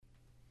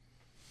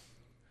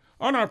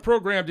On our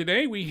program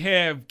today, we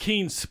have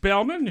Kean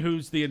Spellman,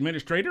 who's the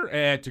administrator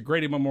at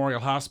Grady Memorial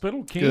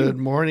Hospital. Kean, good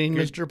morning,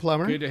 Mr.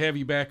 Plummer. Good to have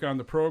you back on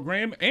the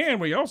program. And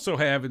we also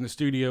have in the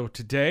studio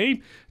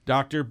today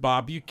Dr.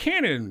 Bob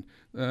Buchanan,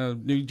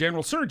 new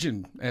general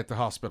surgeon at the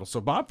hospital.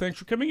 So, Bob, thanks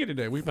for coming in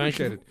today. We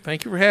appreciate it.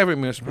 Thank you for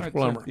having me, Mr. Right,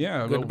 Plummer.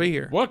 Yeah, good to be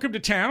here. Welcome to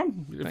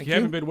town. If you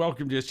haven't been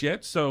welcomed just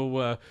yet.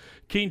 So,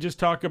 Kean, just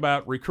talk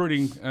about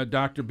recruiting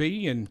Dr.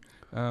 B and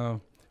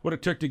what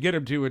it took to get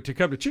him to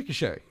come to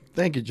Chickasha.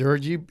 Thank you,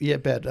 George. You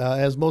bet.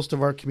 As most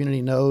of our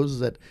community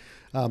knows, that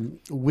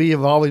we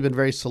have always been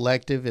very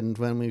selective in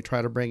when we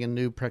try to bring a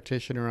new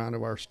practitioner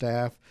onto our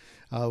staff,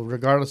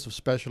 regardless of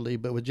specialty.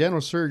 But with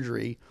general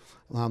surgery,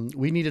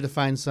 we needed to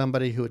find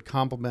somebody who would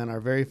complement our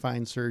very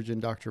fine surgeon,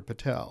 Dr.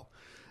 Patel.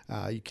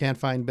 You can't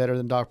find better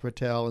than Dr.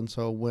 Patel. And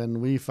so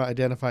when we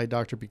identified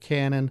Dr.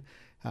 Buchanan,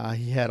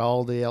 he had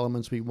all the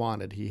elements we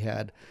wanted. He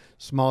had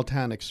small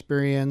town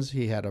experience.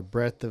 He had a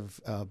breadth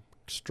of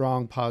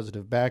strong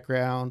positive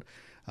background.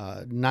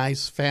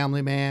 Nice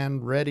family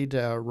man, ready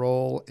to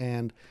roll,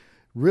 and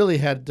really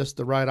had just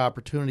the right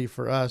opportunity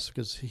for us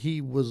because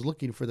he was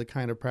looking for the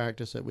kind of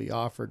practice that we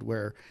offered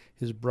where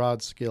his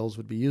broad skills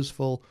would be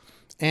useful.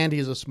 And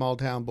he's a small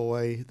town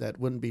boy that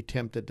wouldn't be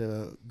tempted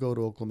to go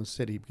to Oklahoma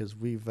City because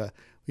we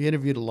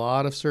interviewed a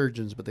lot of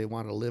surgeons, but they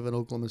want to live in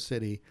Oklahoma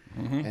City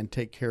and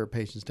take care of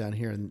patients down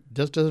here. And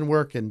just doesn't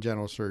work in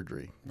general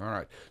surgery. All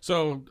right.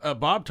 So,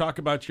 Bob, talk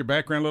about your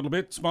background a little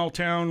bit. Small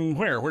town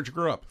where? Where'd you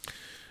grow up?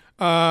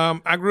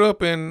 I grew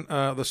up in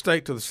the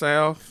state to the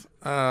south,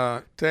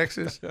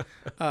 Texas,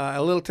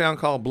 a little town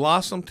called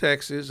Blossom,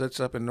 Texas. That's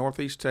up in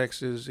northeast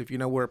Texas. If you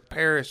know where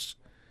Paris,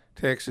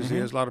 Texas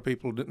is, a lot of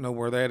people didn't know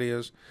where that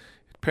is.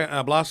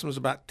 Blossom is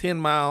about 10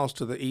 miles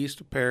to the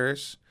east of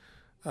Paris,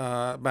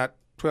 about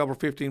 12 or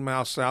 15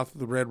 miles south of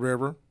the Red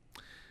River.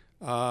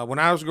 When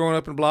I was growing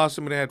up in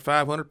Blossom, it had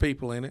 500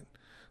 people in it.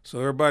 So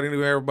everybody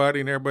knew everybody,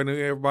 and everybody knew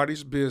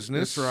everybody's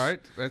business. That's right.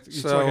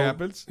 That's what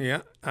happens.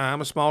 Yeah, I'm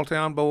a small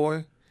town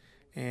boy.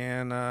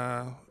 And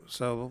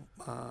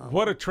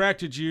what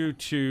attracted you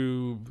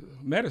to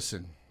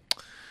medicine?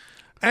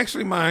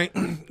 Actually, my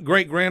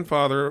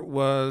great-grandfather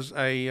was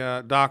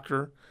a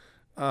doctor,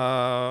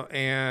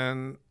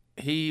 and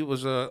he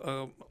was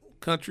a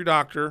country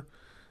doctor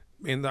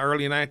in the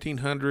early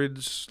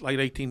 1900s, late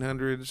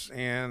 1800s.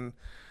 And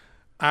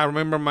I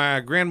remember my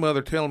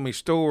grandmother telling me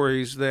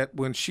stories that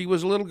when she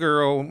was a little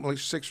girl, at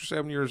least 6 or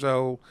 7 years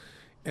old,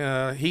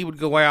 he would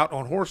go out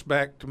on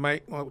horseback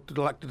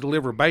to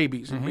deliver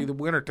babies. It'd be the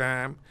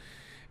wintertime.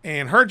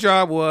 And her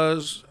job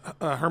was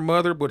her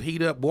mother would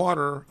heat up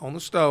water on the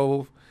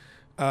stove.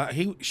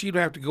 She'd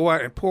have to go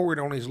out and pour it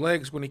on his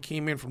legs when he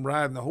came in from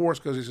riding the horse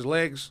because his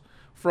legs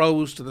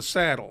froze to the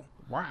saddle.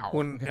 Wow.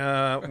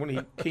 When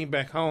he came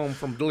back home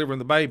from delivering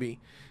the baby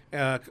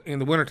in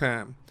the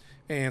wintertime.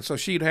 And so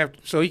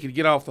so he could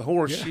get off the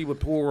horse, she would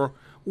pour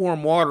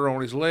warm water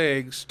on his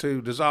legs to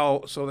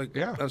dissolve, so they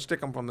unstick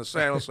them from the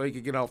saddle so he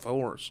could get off the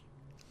horse.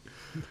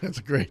 That's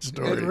a great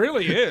story. It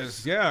really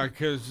is, yeah,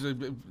 because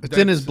it's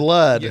in his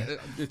blood. Yeah,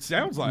 it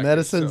sounds like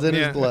medicine's in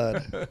his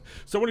blood.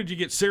 So, when did you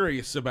get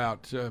serious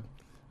about? Did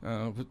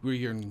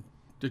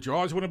you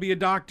always want to be a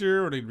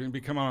doctor, or did you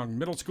become on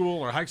middle school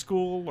or high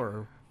school,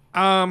 or?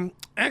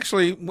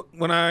 Actually,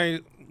 when I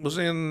was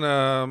in,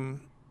 I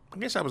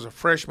guess I was a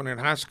freshman in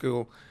high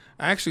school.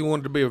 I actually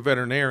wanted to be a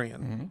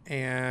veterinarian,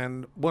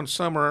 and one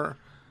summer,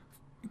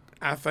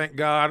 I thank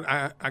God,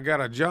 I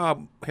got a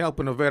job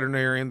helping a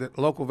veterinarian, that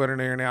local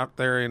veterinarian out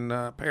there in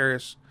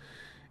Paris,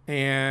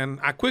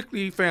 and I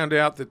quickly found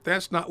out that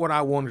that's not what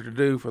I wanted to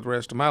do for the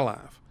rest of my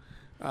life.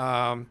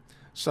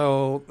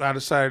 So I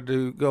decided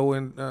to go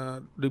and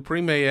do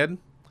pre-med,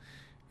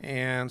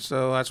 and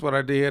so that's what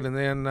I did. And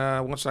then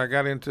once I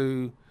got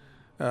into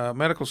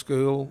medical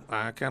school,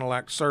 I kind of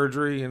liked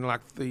surgery and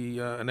liked the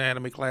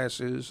anatomy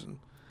classes and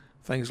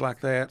things like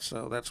that.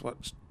 So that's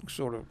what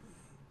sort of.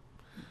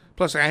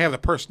 Plus, I have the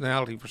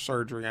personality for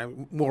surgery.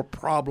 I'm more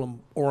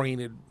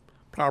problem-oriented,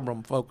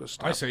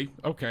 problem-focused. I see.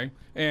 Okay.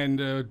 And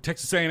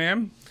Texas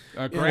A&M?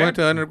 I went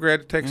to undergrad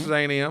at Texas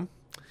A&M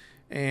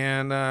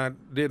and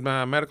did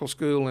my medical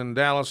school in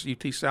Dallas,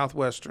 UT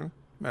Southwestern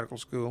Medical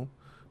School,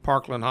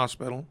 Parkland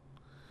Hospital.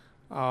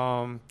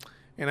 And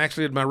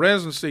actually did my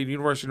residency at the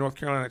University of North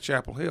Carolina at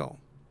Chapel Hill.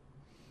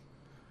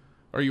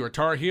 Are you a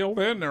Tar Heel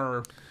then,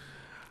 or?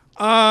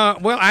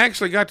 Well, I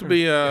actually got to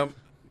be a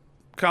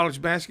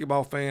college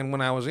basketball fan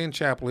when I was in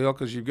Chapel Hill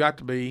because you've got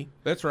to be.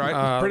 That's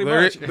right. Pretty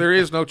much. There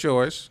is no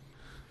choice.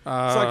 It's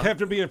like having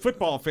to be a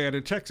football fan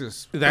in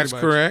Texas. That's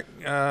correct.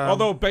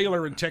 Although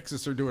Baylor and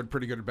Texas are doing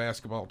pretty good at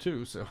basketball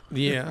too. So.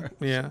 Yeah.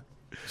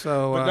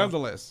 So, but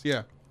nonetheless,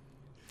 yeah.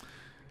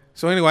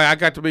 So anyway, I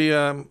got to be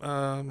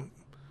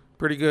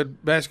pretty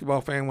good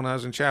basketball fan when I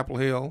was in Chapel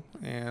Hill,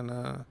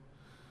 and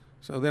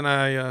so then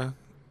I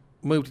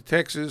moved to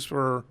Texas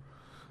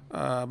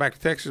back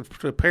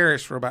to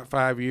Paris for about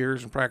 5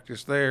 years and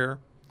practiced there,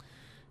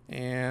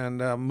 and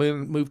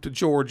moved to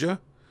Georgia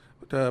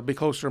to be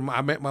closer.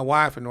 I met my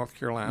wife in North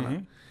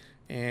Carolina,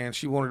 and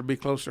she wanted to be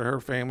closer to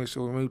her family,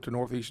 so we moved to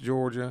Northeast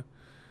Georgia.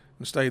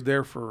 and stayed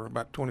there for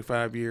about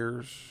 25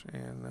 years.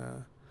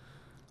 And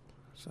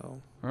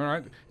so. All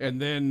right.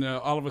 And then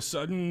all of a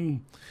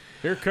sudden,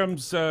 here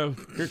comes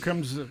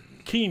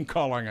Kean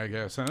calling, I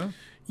guess, huh?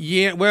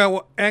 Yeah.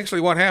 Well, actually,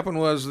 what happened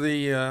was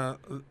the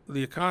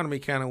economy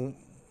kind of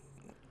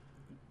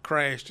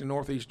crashed in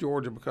Northeast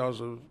Georgia because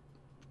of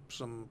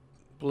some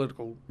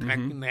political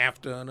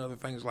NAFTA and other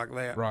things like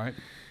that. Right.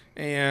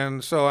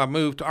 And so I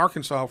moved to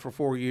Arkansas for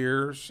 4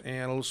 years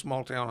and a little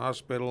small town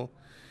hospital,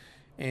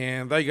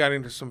 and they got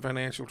into some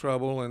financial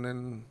trouble, and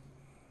then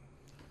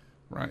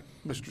right,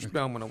 Mr.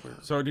 Spellman over here.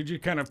 So did you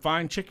kind of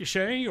find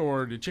Chickasha,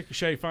 or did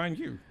Chickasha find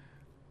you?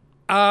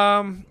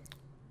 I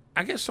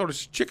guess sort of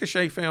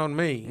Chickasha found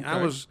me. Okay.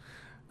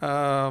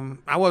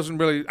 I wasn't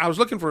really. I was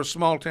looking for a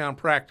small town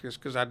practice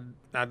because I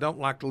don't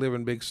like to live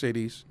in big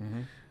cities.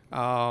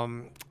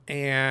 And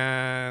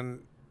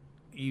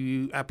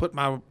I put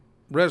my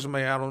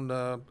resume out on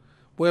the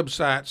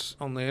websites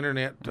on the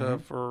internet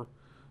for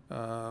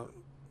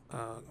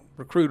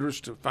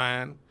recruiters to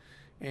find,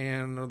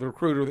 and the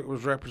recruiter that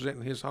was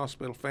representing his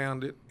hospital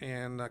found it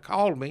and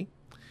called me,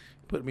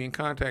 put me in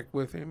contact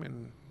with him,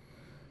 and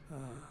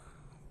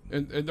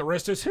the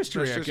rest is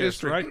history, I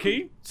guess, right,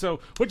 Kean? So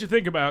what'd you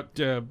think about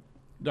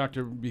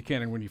Dr.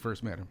 Buchanan when you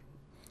first met him?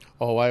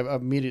 Oh, I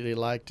immediately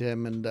liked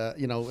him, and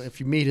if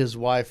you meet his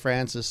wife,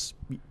 Frances,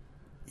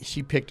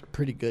 she picked a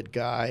pretty good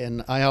guy,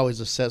 and I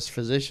always assess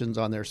physicians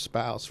on their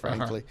spouse,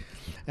 frankly,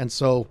 and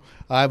so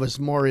I was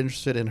more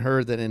interested in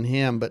her than in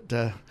him, but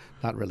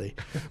not really.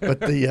 But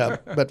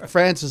but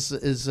Frances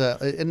is,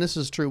 and this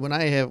is true.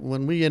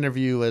 When we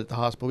interview at the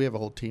hospital, we have a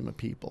whole team of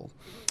people,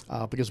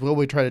 because what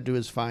we try to do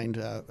is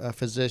find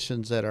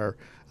physicians that are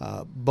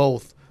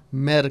both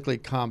medically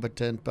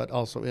competent but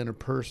also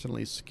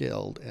interpersonally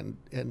skilled,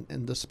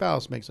 and the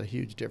spouse makes a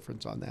huge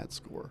difference on that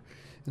score,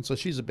 and so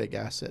she's a big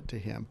asset to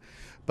him.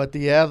 But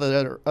the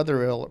other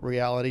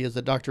reality is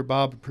that Dr.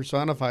 Bob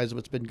personifies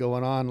what's been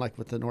going on, like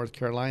with the North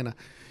Carolina.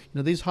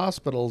 These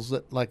hospitals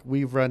that like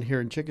we've run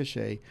here in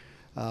Chickasha,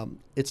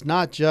 it's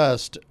not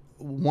just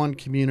one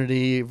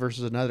community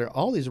versus another.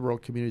 All these rural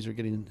communities are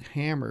getting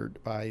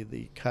hammered by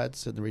the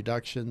cuts and the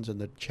reductions and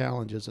the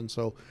challenges, and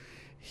so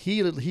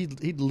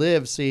he'd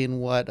live seeing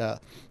what a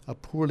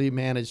poorly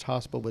managed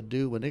hospital would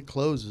do when it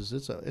closes.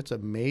 It's a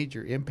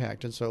major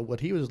impact, and so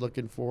what he was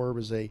looking for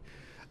was a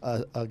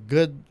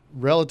good,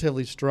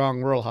 relatively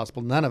strong rural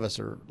hospital. None of us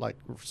are like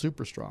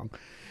super strong,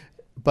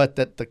 but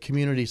that the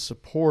community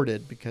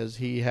supported, because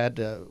he had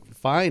to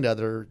find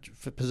other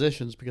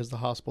positions because the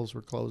hospitals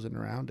were closing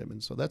around him.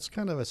 And so that's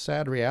kind of a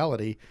sad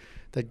reality,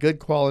 that good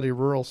quality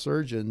rural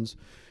surgeons,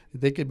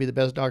 they could be the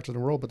best doctors in the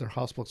world, but their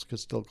hospitals could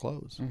still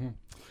close.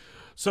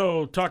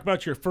 So talk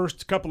about your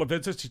first couple of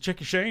visits to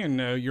Chickasha and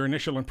your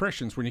initial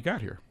impressions when you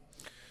got here.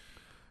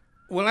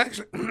 Well,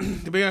 actually,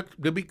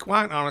 to be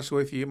quite honest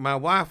with you, my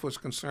wife was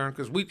concerned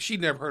because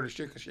she'd never heard of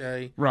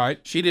Chickasha.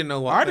 Right. She didn't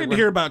know what. I didn't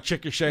hear about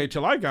Chickasha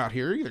till I got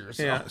here either.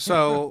 So. Yeah.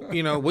 So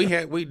we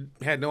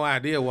had no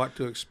idea what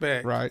to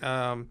expect. Right.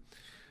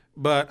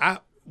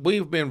 But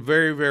we've been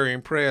very, very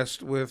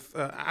impressed with.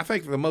 I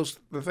think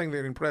the thing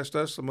that impressed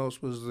us the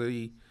most was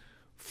the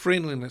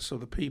friendliness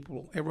of the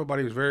people.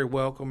 Everybody was very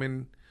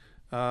welcoming,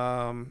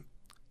 and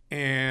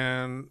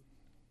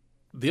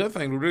the other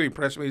thing that really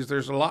impressed me is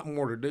there's a lot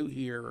more to do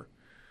here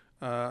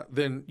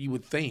than you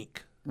would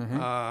think.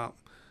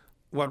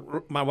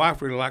 What my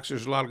wife really likes,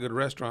 there's a lot of good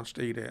restaurants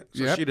to eat at,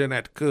 so she didn't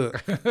have to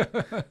cook.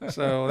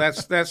 So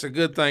that's a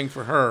good thing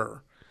for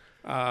her.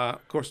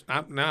 Of course,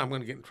 now I'm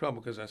going to get in trouble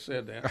because I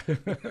said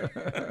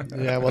that.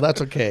 Yeah, well,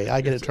 that's okay.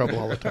 I get in trouble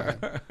all the time.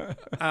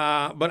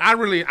 But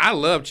I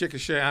love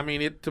Chickasha. I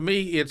mean, to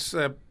me, it's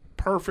a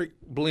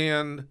perfect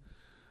blend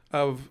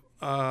of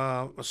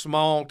a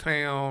small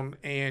town,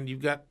 and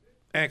you've got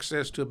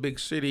access to a big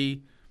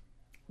city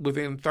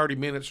within 30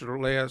 minutes or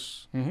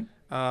less.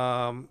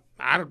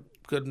 I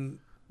couldn't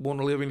want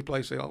to live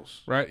anyplace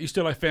else. Right. You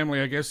still have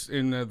family, I guess,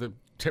 in the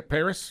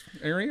Paris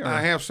area? Or?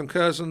 I have some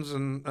cousins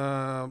and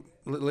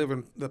live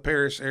in the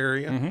Paris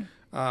area.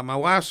 My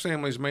wife's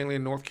family is mainly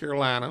in North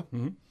Carolina,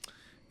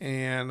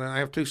 and I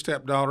have two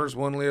stepdaughters.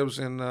 One lives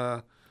in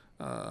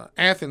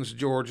Athens,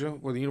 Georgia,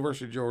 where the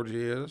University of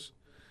Georgia is.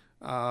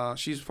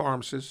 She's a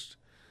pharmacist.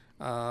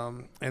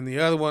 And the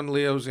other one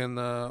lives in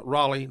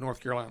Raleigh, North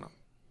Carolina.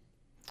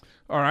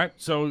 All right.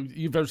 So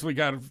you've eventually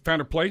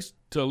found a place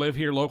to live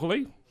here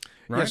locally,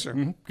 right? Yes,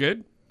 sir.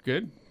 Good.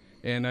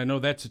 And I know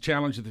that's a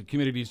challenge that the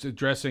community is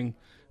addressing,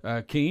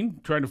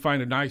 Kean, trying to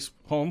find a nice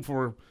home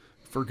for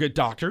good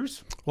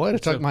doctors. Well, I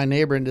had to talk my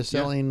neighbor into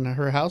selling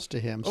her house to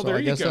him. Oh, so there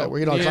I guess you go.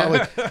 that it's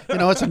always,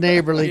 it's a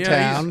neighborly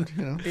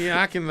town. Yeah,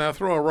 I can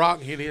throw a rock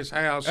and hit his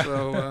house,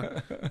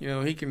 so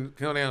he can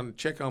come down and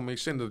check on me.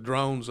 Send the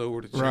drones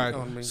over to check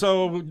on me.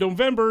 So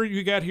November,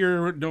 you got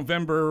here.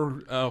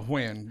 November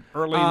when?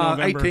 Early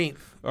November. 18th.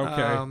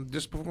 Okay.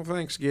 Just before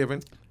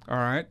Thanksgiving. All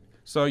right.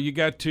 So you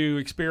got to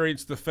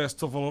experience the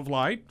Festival of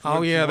Light.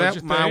 Oh yeah,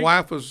 my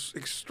wife was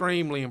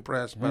extremely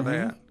impressed by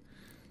that.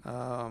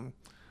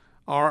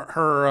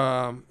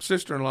 Her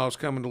sister-in-law is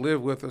coming to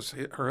live with us.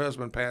 Her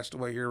husband passed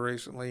away here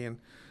recently, and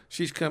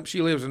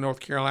She lives in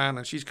North Carolina,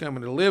 and she's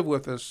coming to live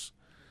with us.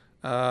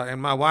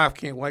 And my wife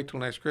can't wait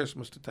till next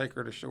Christmas to take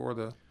her to show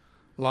the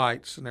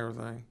lights and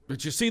everything.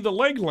 But you see the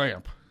leg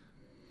lamp.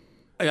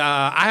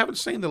 I haven't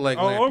seen the leg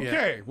lamp yet.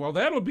 Okay. Well,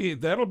 that'll be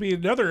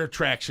another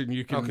attraction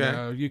you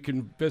can you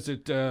can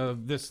visit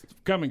this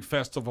coming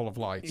Festival of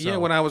Lights. Yeah, So,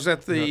 when I was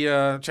at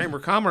the Chamber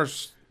of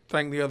Commerce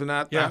thing the other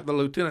night, the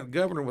lieutenant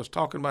governor was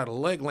talking about a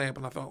leg lamp,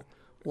 and I thought,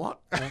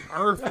 what on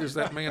earth is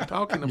that man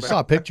talking about? You saw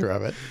a picture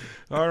of it.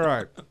 all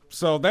right.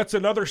 So that's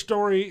another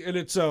story in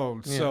its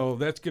own. Yeah. So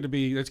that's gonna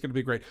be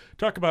great.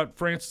 Talk about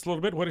Frances a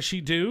little bit. What does she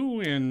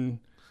do? And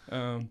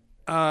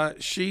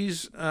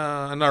she's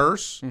a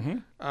nurse. Mm-hmm.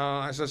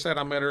 As I said,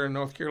 I met her in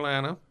North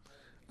Carolina.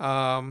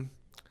 I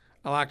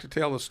like to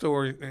tell the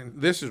story, and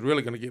this is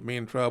really going to get me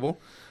in trouble.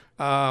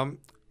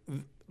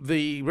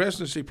 The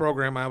residency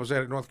program I was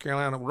at North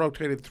Carolina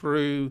rotated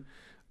through.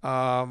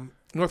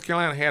 North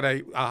Carolina had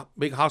a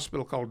big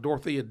hospital called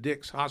Dorothea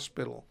Dix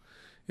Hospital.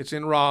 It's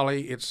in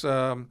Raleigh. It's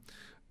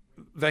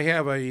they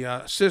have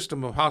a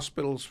system of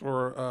hospitals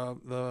for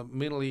the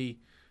mentally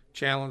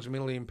challenged,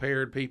 mentally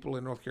impaired people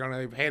in North Carolina.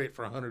 They've had it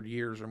for 100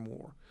 years or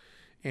more.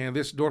 And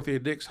this Dorothea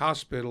Dix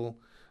Hospital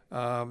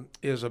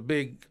is a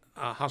big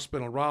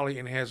hospital in Raleigh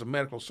and has a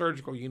medical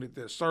surgical unit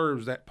that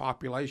serves that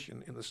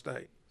population in the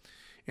state.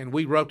 And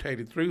we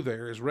rotated through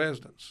there as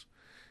residents.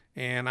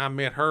 And I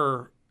met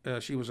her.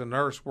 She was a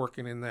nurse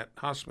working in that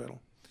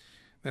hospital.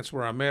 That's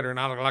where I met her, and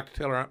I like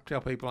to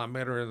tell people I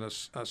met her in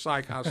a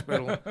psych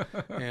hospital,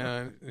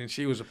 and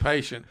she was a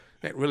patient.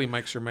 That really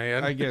makes her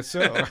mad. I guess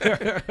so.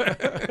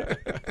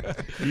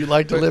 You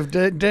like to live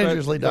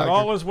dangerously, but Doctor.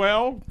 all is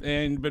well,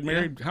 and been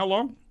married how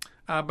long?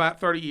 About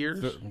 30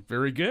 years.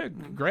 Very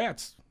good.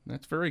 Congrats.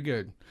 That's very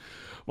good.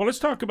 Well, let's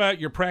talk about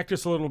your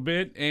practice a little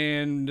bit.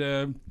 And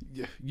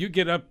you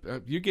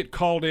get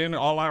called in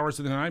all hours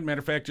of the night. Matter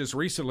of fact, just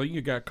recently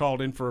you got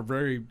called in for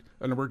an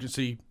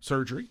emergency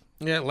surgery.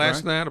 Yeah,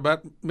 last night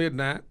about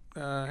midnight,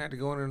 I had to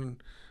go in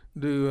and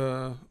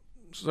do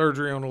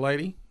surgery on a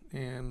lady,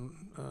 and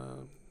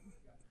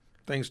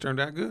things turned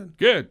out good.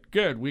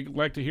 Good. We'd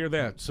like to hear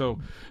that. So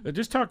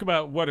just talk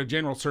about what a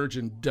general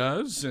surgeon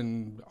does.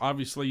 And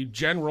obviously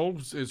general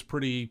is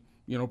pretty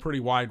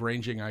wide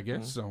ranging, I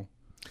guess. Mm-hmm.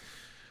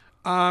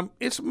 So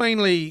it's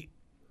mainly,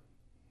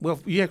 well,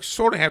 you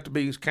sort of have to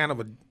be kind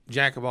of a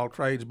jack of all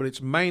trades, but it's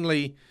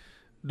mainly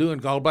doing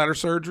gallbladder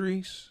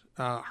surgeries,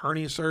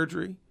 hernia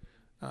surgery,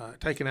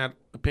 taking out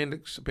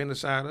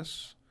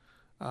appendicitis.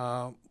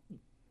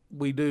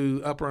 We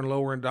do upper and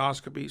lower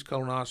endoscopies,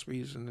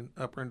 colonoscopies, and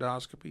upper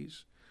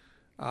endoscopies.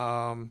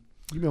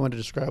 You may want to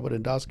describe what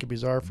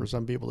endoscopies are for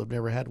some people who've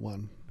never had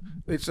one.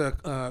 It's a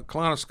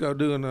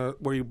colonoscope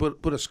where you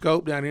put a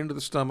scope down into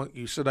the stomach,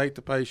 you sedate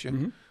the patient,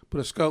 Mm-hmm. put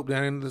a scope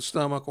down into the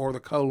stomach or the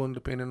colon,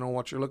 depending on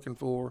what you're looking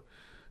for,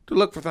 to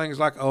look for things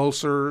like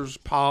ulcers,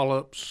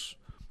 polyps,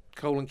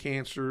 colon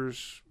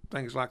cancers,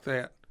 things like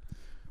that.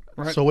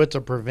 Right. So it's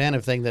a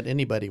preventive thing that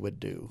anybody would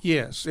do.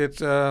 Yes,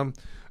 it's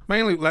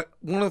mainly like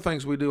one of the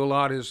things we do a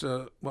lot is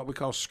what we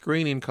call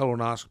screening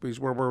colonoscopies,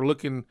 where we're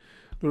looking.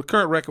 The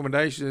current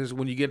recommendation is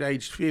when you get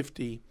age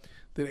 50,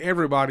 that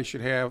everybody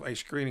should have a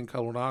screening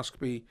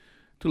colonoscopy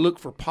to look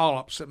for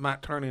polyps that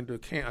might turn into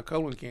a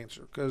colon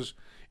cancer. Because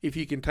if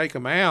you can take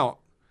them out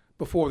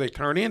before they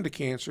turn into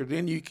cancer,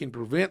 then you can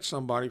prevent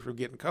somebody from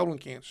getting colon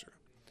cancer.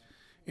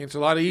 And it's a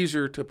lot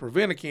easier to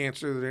prevent a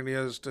cancer than it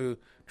is to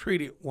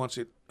treat it once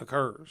it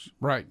occurs.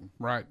 Right.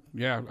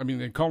 Yeah. I mean,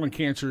 the colon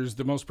cancer is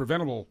the most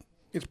preventable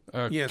It's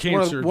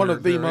cancer. one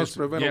of the there most is.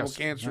 preventable Yes.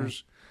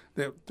 cancers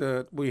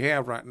that we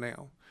have right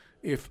now.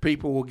 If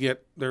people will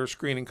get their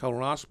screening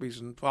colonoscopies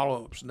and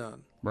follow-ups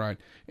done. Right.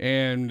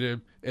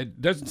 And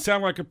it doesn't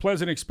sound like a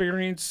pleasant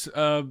experience,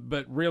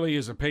 but really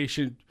as a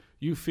patient,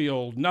 you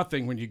feel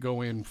nothing when you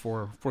go in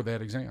for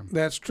that exam.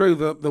 That's true.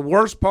 The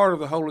worst part of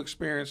the whole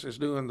experience is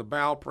doing the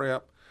bowel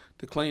prep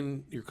to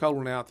clean your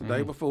colon out the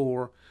day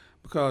before,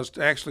 because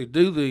to actually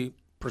do the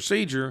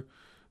procedure,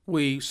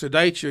 we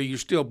sedate you. You're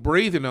still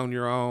breathing on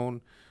your own,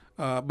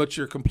 but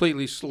you're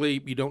completely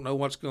asleep. You don't know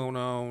what's going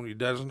on. It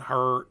doesn't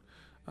hurt.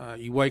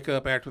 You wake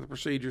up after the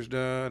procedure's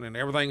done and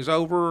everything's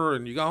over,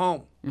 and you go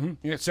home.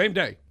 Mm-hmm. Yeah, same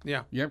day.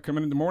 Yeah. Yep, come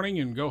in the morning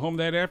and go home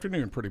that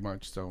afternoon pretty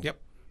much. So Yep.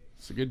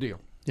 It's a good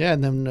deal. Yeah,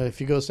 and then if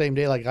you go same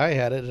day like I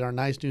had it at our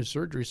nice new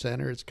surgery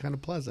center, it's kind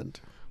of pleasant.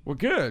 Well,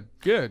 good.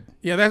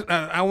 Yeah,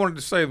 I wanted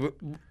to say,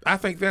 I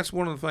think that's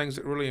one of the things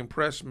that really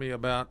impressed me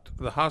about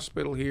the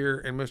hospital here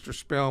and Mr.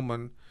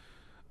 Spellman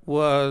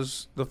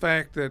was the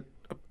fact that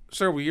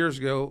several years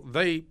ago,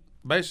 they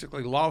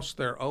basically lost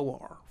their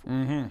OR.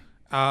 Mm-hmm.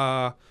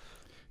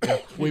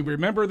 We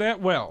remember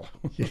that well.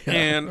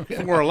 And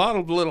for a lot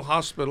of little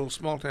hospitals,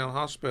 small town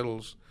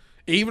hospitals,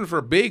 even for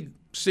a big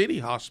city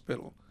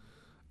hospital,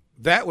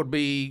 that would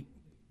be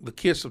the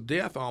kiss of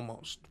death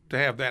almost to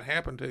have that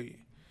happen to you.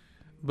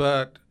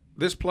 But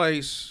this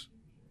place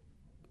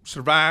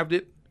survived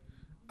it,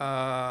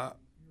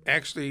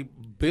 actually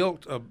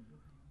built a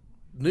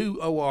new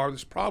OR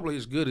that's probably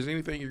as good as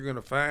anything you're going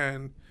to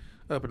find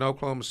up in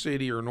Oklahoma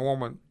City or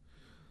Norman,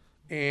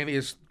 and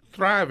is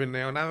thriving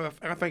now, and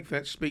I think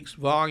that speaks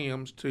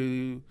volumes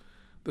to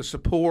the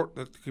support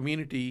that the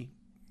community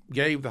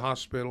gave the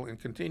hospital and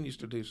continues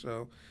to do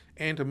so,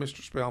 and to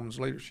Mr. Spellman's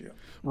leadership.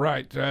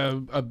 Right.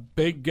 A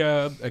big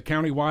a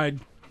countywide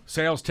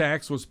sales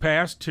tax was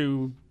passed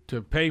to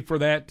pay for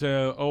that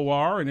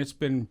OR, and it's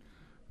been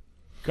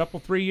a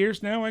couple, 3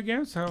 years now, I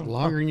guess.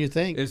 Longer than you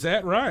think. Is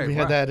that right? We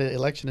had that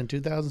election in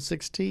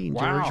 2016,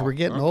 Wow. George. We're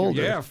getting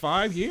older. Yeah,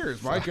 5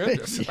 years. My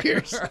goodness. 5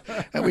 years.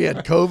 And we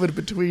had COVID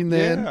between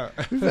then. Yeah.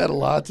 We've had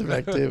lots of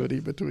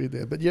activity between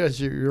then. But yes,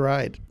 you're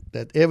right.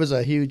 That it was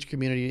a huge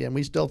community, and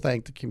we still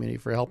thank the community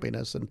for helping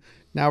us. And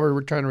now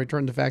we're trying to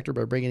return the factor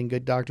by bringing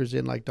good doctors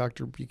in, like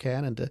Dr.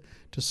 Buchanan,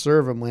 to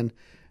serve them when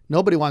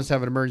nobody wants to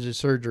have an emergency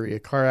surgery, a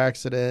car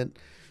accident,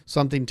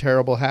 something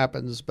terrible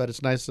happens. But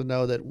it's nice to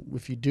know that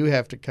if you do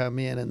have to come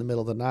in the middle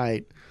of the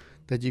night,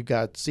 that you've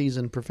got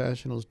seasoned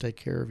professionals to take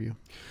care of you.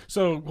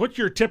 So what's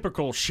your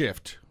typical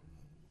shift?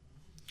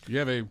 Do you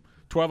have a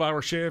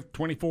 12-hour shift,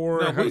 24?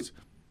 No,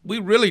 we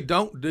really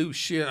don't do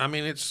shit. I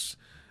mean,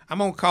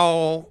 I'm on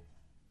call,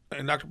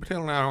 and Dr.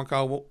 Patel and I are on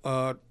call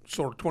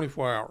sort of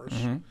 24 hours.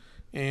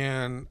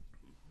 Mm-hmm.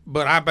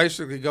 But I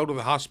basically go to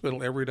the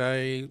hospital every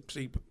day,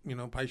 see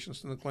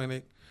patients in the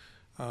clinic,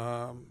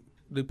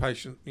 do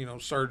patient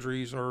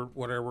surgeries or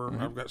whatever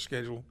I've got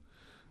scheduled.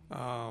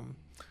 Of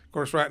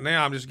course, right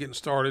now I'm just getting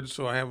started,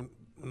 so I'm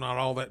not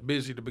all that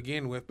busy to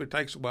begin with, but it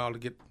takes a while to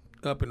get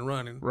up and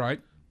running.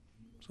 Right.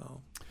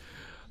 So,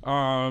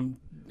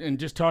 and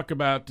just talk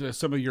about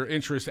some of your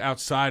interests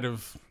outside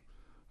of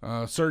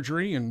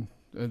surgery and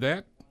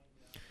that.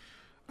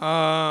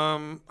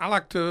 I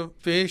like to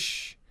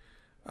fish.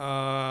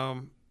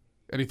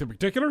 Anything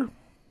particular?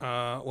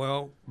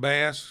 Well,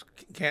 bass,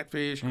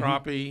 catfish,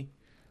 crappie.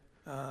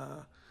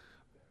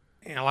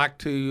 And I like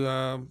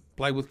to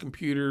play with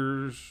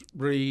computers,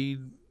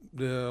 read,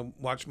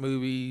 watch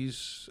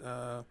movies,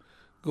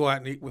 go out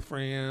and eat with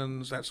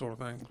friends, that sort of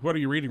thing. What are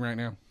you reading right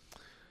now?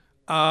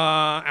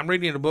 I'm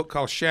reading a book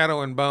called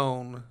Shadow and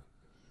Bone.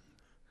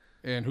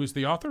 And who's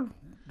the author?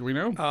 Do we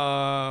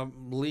know?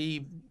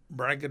 Lee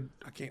Bragg,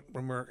 I can't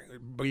remember,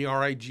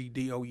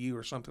 Bragdou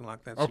or something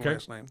like that. That's the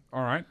last name.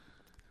 All right.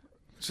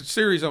 It's a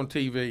series on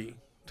TV,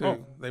 too.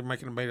 Oh. They're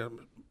making a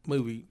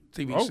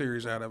TV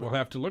series out of it. We'll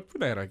have to look for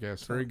that, I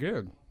guess. Very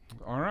good.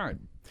 All right.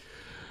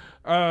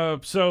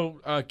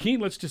 So, Kean,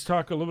 let's just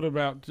talk a little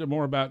bit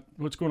more about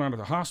what's going on at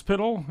the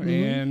hospital.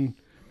 And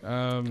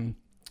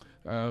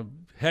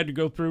had to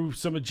go through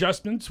some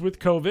adjustments with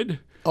COVID.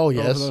 Oh,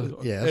 yes,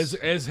 yes.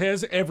 As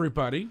has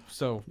everybody.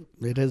 So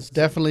it has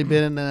definitely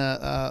been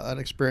an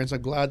experience.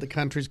 I'm glad the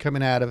country's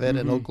coming out of it,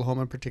 and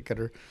Oklahoma in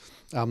particular.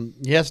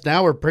 Yes,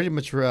 now we're pretty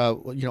much,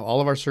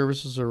 all of our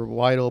services are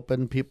wide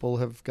open. People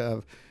have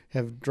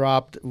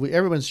dropped.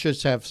 Everyone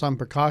should have some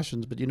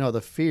precautions, but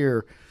the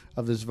fear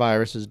of this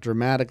virus is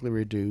dramatically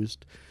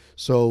reduced.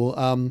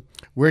 So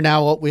we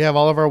have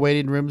all of our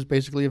waiting rooms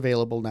basically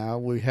available now.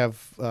 We have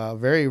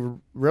very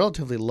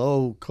relatively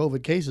low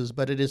COVID cases,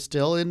 but it is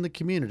still in the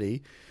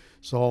community.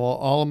 So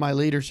all of my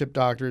leadership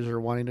doctors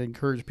are wanting to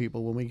encourage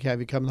people when we have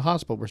you come to the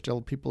hospital. We're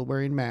still people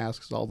wearing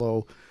masks,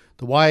 although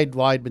the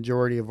wide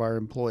majority of our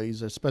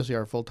employees, especially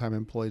our full-time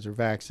employees, are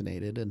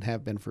vaccinated and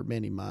have been for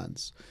many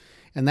months.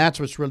 And that's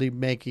what's really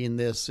making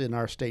this in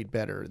our state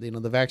better.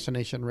 The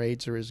vaccination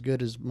rates are as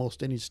good as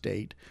most any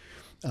state.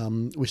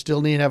 We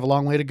still need to have a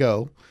long way to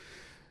go.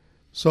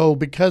 So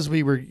because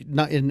we were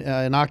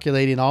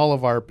inoculating all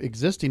of our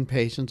existing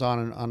patients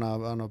on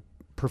a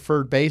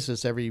preferred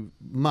basis every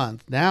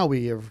month, now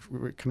we have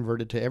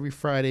converted to every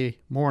Friday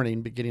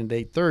morning beginning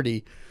at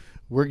 8:30.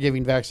 We're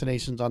giving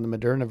vaccinations on the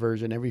Moderna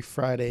version every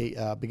Friday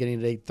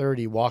beginning at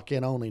 8:30,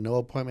 walk-in only, no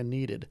appointment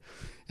needed.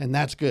 And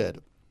that's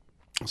good.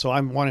 So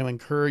I want to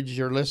encourage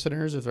your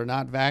listeners, if they're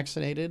not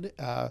vaccinated,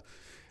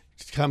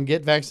 come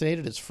get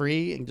vaccinated. It's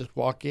free and just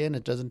walk in.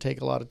 It doesn't take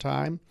a lot of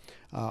time.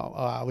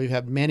 We've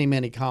had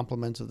many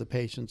compliments of the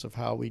patients of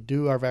how we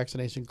do our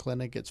vaccination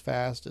clinic. It's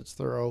fast. It's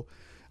thorough.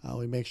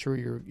 We make sure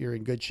you're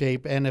in good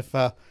shape. And if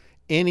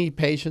any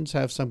patients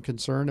have some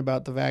concern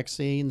about the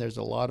vaccine, there's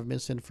a lot of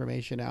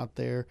misinformation out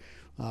there.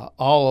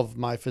 All of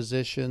my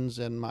physicians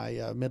and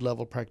my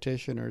mid-level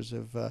practitioners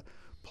have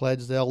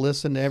pledged they'll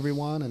listen to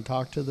everyone and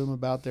talk to them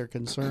about their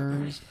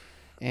concerns.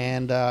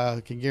 And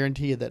can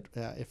guarantee you that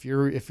if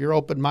you're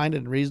open-minded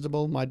and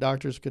reasonable, my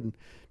doctors can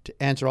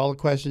answer all the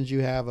questions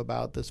you have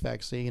about this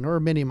vaccine, or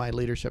many of my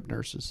leadership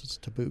nurses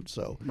to boot.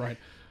 So right.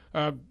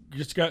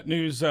 Just got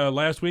news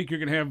last week. You're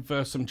going to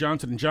have some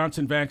Johnson &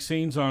 Johnson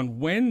vaccines on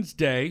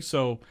Wednesday.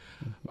 So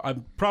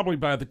probably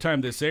by the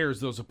time this airs,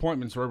 those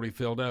appointments are already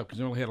filled up because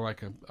you only had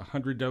like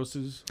 100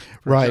 doses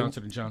for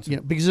Johnson &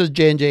 Johnson. Because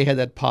J&J had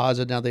that pause,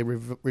 and now they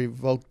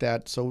revoked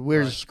that. So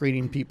we're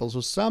screening people.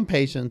 So some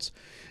patients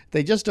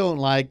they just don't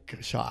like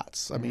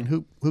shots. I mean,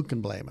 who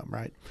can blame them,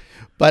 right?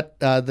 But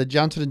the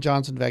Johnson &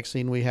 Johnson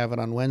vaccine, we have it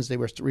on Wednesday.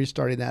 We're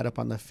restarting that up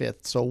on the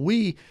 5th. So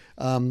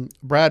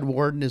Brad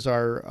Warden is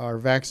our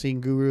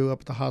vaccine guru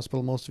up at the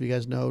hospital. Most of you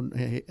guys know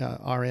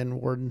RN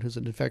Warden, who's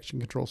an infection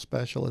control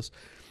specialist.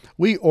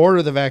 We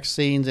order the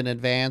vaccines in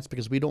advance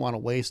because we don't want to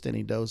waste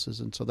any doses,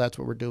 and so that's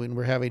what we're doing.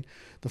 We're having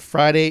the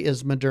Friday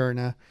is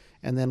Moderna,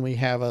 and then we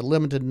have a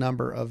limited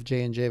number of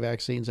J&J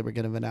vaccines that we're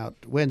going to vent out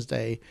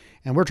Wednesday,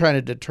 and we're trying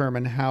to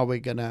determine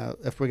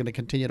if we're gonna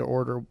continue to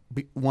order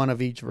one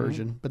of each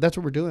version. But that's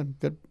what we're doing.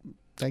 Good.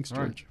 Thanks,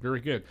 George. Right, very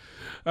good.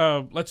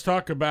 Let's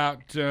talk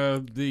about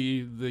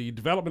the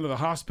development of the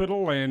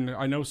hospital, and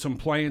I know some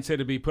plans had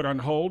to be put on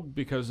hold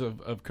because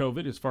of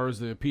COVID as far as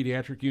the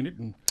pediatric unit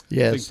and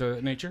things of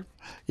that nature.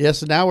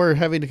 Yes, and now we're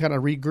having to kind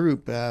of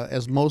regroup.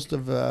 As most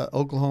of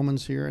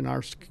Oklahomans here in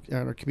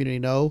our community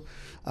know,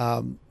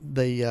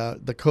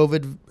 the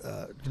COVID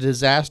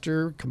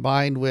disaster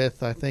combined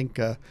with, I think,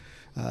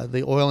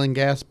 the oil and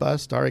gas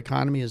bust, our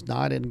economy is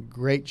not in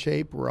great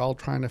shape. We're all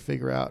trying to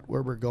figure out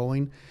where we're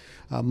going.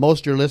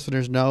 Most of your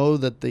listeners know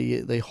that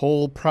the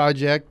whole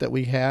project that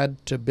we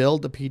had to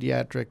build the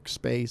pediatric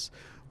space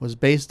was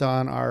based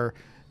on our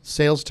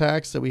sales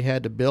tax that we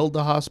had to build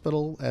the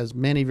hospital. As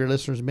many of your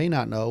listeners may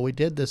not know, we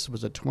did this. It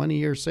was a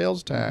 20-year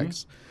sales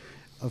tax,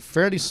 a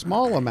fairly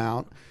small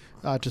amount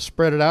to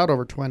spread it out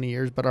over 20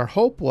 years. But our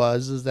hope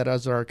is that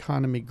as our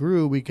economy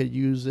grew, we could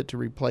use it to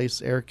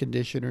replace air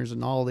conditioners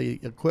and all the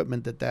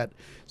equipment that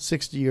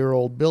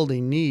 60-year-old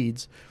building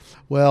needs.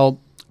 Well,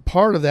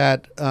 part of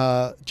that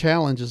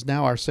challenge is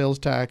now our sales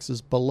tax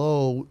is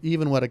below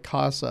even what it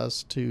costs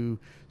us to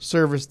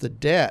service the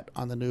debt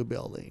on the new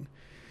building.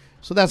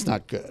 So that's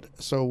not good.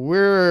 So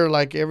we're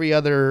like every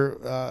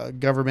other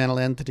governmental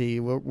entity.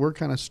 We're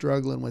kind of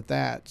struggling with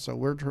that. So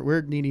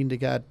we're needing to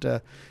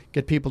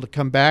get people to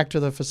come back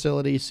to the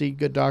facility, see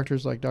good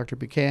doctors like Dr.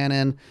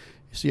 Buchanan,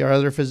 see our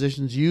other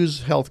physicians,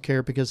 use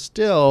healthcare, because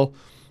still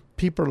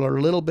people are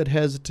a little bit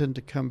hesitant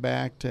to come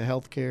back to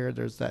healthcare.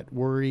 There's that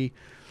worry.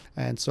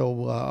 And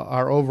so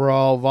our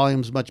overall volume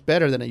is much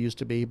better than it used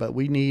to be, but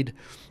we need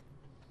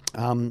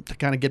to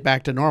kind of get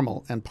back to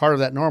normal. And part of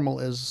that normal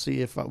is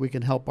see if we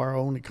can help our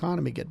own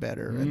economy get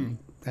better. And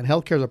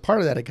healthcare is a part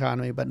of that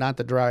economy, but not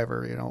the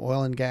driver. You know,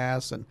 oil and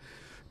gas and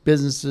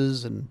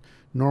businesses and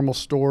normal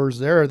stores,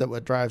 they're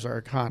what drives our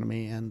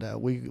economy. And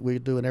we're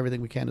doing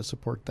everything we can to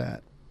support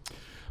that.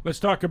 Let's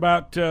talk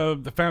about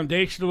the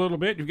foundation a little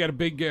bit. You've got a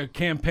big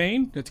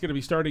campaign that's going to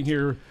be starting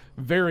here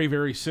very,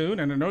 very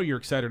soon, and I know you're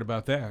excited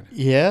about that.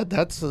 Yeah,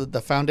 that's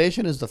the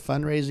foundation is the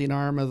fundraising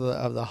arm of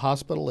the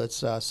hospital.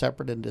 It's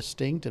separate and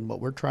distinct, and what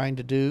we're trying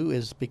to do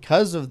is,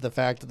 because of the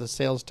fact that the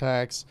sales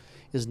tax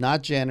is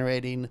not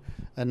generating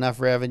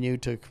enough revenue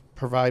to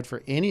provide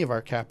for any of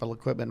our capital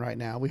equipment right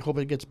now. We hope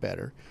it gets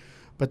better,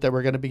 but that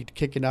we're going to be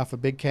kicking off a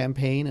big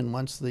campaign, and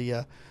once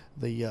the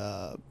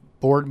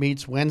board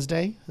meets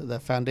Wednesday, the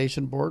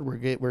foundation board,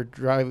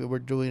 we're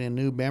doing a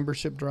new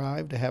membership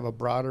drive to have a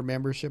broader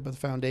membership of the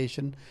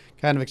foundation,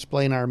 kind of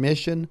explain our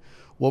mission,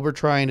 what we're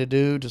trying to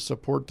do to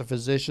support the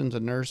physicians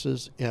and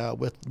nurses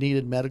with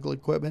needed medical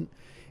equipment.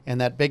 And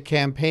that big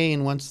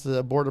campaign, once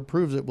the board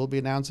approves it, we'll be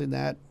announcing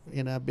that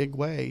in a big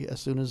way as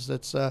soon as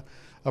it's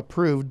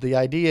approved. The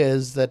idea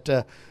is that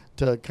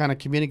to kind of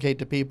communicate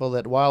to people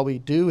that while we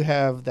do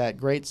have that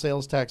great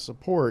sales tax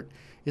support,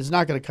 it's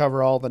not going to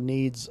cover all the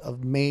needs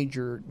of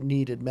major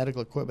needed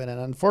medical equipment. And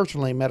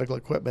unfortunately, medical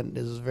equipment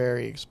is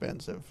very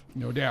expensive.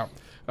 No doubt.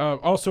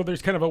 Also,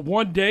 there's kind of a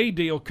one-day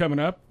deal coming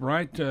up,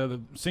 right?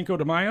 The Cinco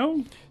de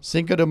Mayo?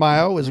 Cinco de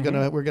Mayo is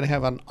we're going to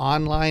have an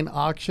online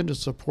auction to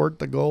support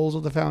the goals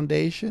of the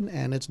foundation.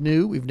 And it's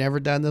new. We've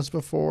never done this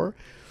before.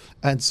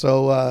 And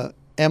so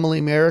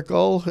Emily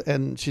Miracle,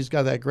 and she's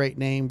got that great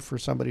name for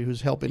somebody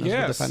who's helping us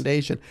with the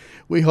foundation.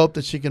 We hope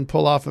that she can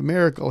pull off a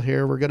miracle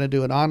here. We're going to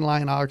do an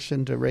online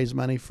auction to raise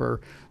money for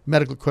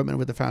medical equipment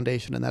with the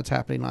foundation, and that's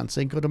happening on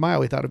Cinco de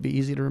Mayo. We thought it'd be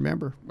easy to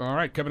remember. All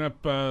right, coming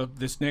up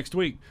this next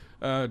week.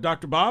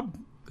 Dr. Bob,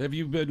 have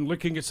you been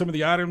looking at some of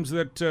the items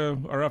that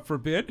are up for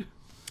bid?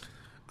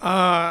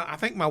 I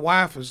think my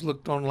wife has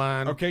looked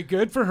online. Okay,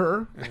 good for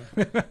her.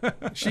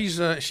 She's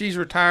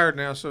retired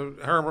now, so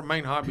her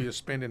main hobby is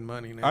spending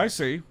money now. I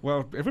see.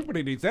 Well,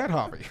 everybody needs that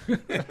hobby.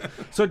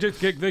 So they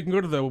can go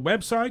to the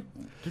website.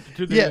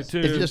 If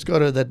you just go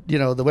to the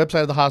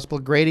website of the hospital,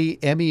 Grady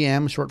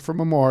MEM, short for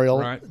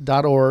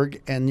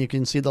memorial.org, and you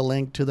can see the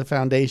link to the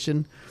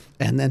foundation,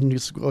 and then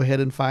just go ahead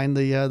and find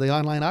the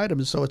online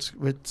items. So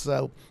it's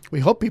we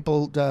hope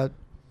people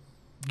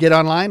get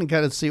online and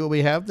kind of see what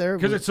we have there.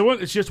 Because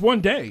it's just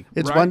one day.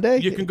 It's one day.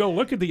 You can go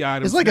look at the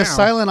items. It's like a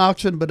silent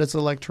auction, but it's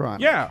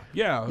electronic. Yeah.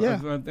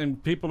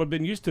 And people have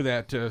been used to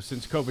that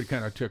since COVID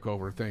kind of took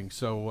over things.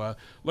 So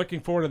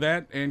looking forward to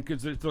that. And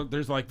because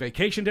there's like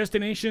vacation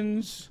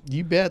destinations.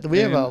 You bet. We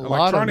have a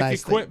lot of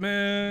nice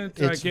equipment.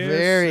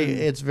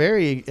 It's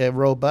very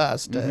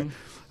robust.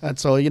 And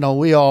so,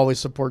 we always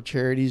support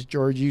charities.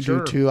 George, you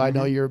do too. I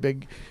know you're a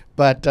big.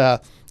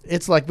 but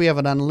it's like we have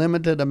an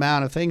unlimited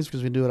amount of things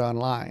because we do it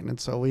online. And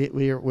so we're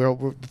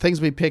the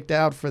things we picked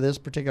out for this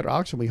particular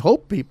auction, we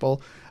hope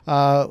people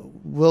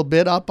will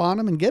bid up on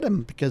them and get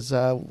them because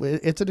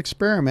it's an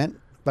experiment,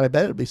 but I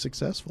bet it'll be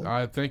successful.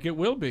 I think it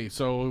will be.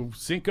 So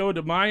Cinco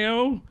de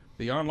Mayo,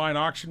 the online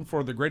auction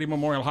for the Grady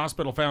Memorial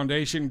Hospital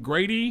Foundation,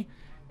 GradyMem.org.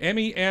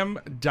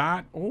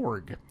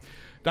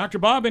 Dr.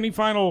 Bob, any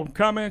final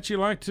comments you'd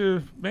like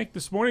to make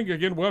this morning?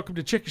 Again, welcome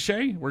to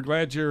Chickasha. We're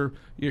glad you're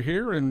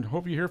here and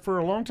hope you're here for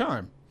a long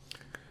time.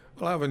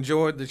 Well, I've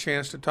enjoyed the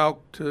chance to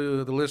talk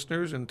to the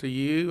listeners and to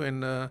you,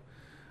 and I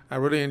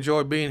really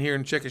enjoy being here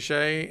in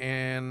Chickasha,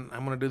 and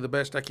I'm going to do the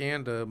best I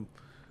can to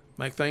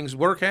make things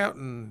work out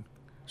and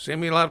send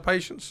me a lot of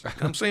patients.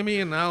 Come see me,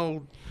 and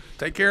I'll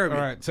take care of you.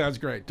 All right, sounds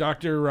great.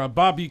 Dr.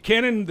 Bob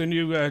Buchanan, the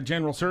new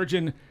general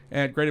surgeon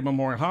at Grady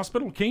Memorial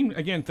Hospital. Kean,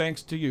 again,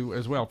 thanks to you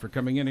as well for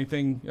coming in.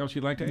 Anything else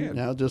you'd like to add?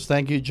 No, just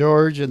thank you,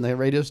 George, and the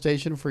radio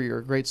station for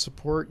your great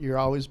support. You've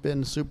always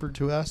been super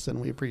to us,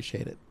 and we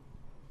appreciate it.